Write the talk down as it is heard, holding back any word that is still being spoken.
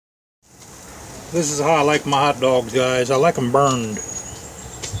This is how I like my hot dogs, guys. I like them burned.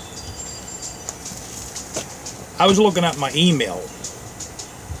 I was looking at my email.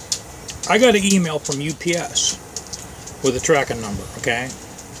 I got an email from UPS with a tracking number, okay?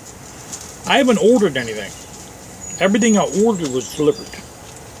 I haven't ordered anything. Everything I ordered was delivered.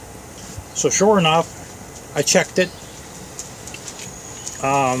 So sure enough, I checked it.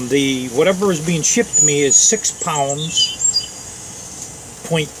 The whatever is being shipped to me is 6 pounds,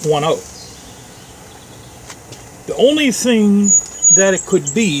 0.10. The only thing that it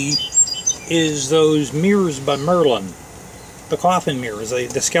could be is those mirrors by Merlin, the coffin mirrors,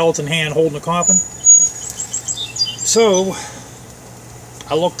 the skeleton hand holding the coffin. So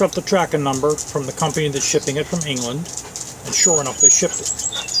I looked up the tracking number from the company that's shipping it from England, and sure enough, they shipped it.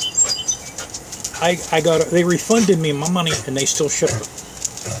 They refunded me my money, and they still shipped them.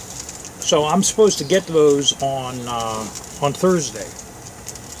 So I'm supposed to get those on Thursday.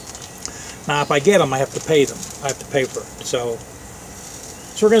 Now, if I get them, I have to pay them. I have to pay for it. So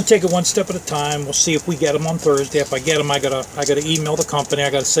we're going to take it one step at a time. We'll see if we get them on Thursday. If I get them, I gotta email the company. I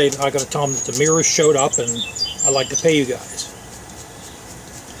gotta tell them that the mirrors showed up, and I'd like to pay you guys.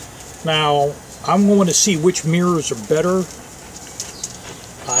 Now, I'm going to see which mirrors are better.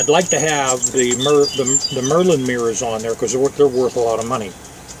 I'd like to have the Merlin mirrors on there because they're worth a lot of money.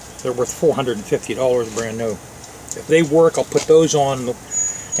 They're worth $450 brand new. If they work, I'll put those on,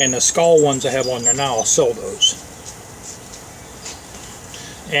 and the skull ones I have on there now, I'll sell those.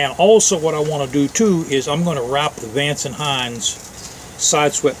 And also what I want to do too is I'm going to wrap the Vance & Hines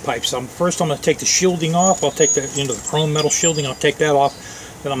side swept pipes. First I'm going to take the shielding off. I'll take the chrome metal shielding, I'll take that off.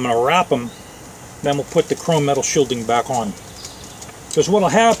 Then I'm going to wrap them. Then we'll put the chrome metal shielding back on. Because what will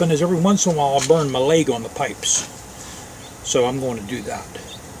happen is every once in a while I'll burn my leg on the pipes. So I'm going to do that.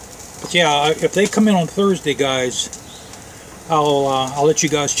 But yeah, if they come in on Thursday, guys, I'll let you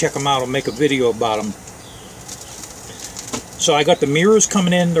guys check them out. I'll make a video about them. So I got the mirrors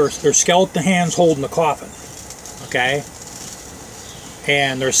coming in. They're skeleton hands holding the coffin, okay?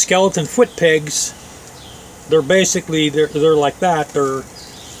 And their skeleton foot pegs. They're basically they're like that. They're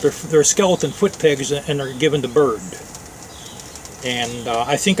skeleton foot pegs, and they're given to bird. And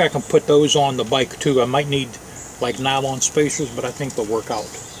I think I can put those on the bike too. I might need like nylon spacers, but I think they'll work out.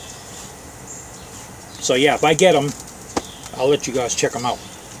 So yeah, if I get them, I'll let you guys check them out.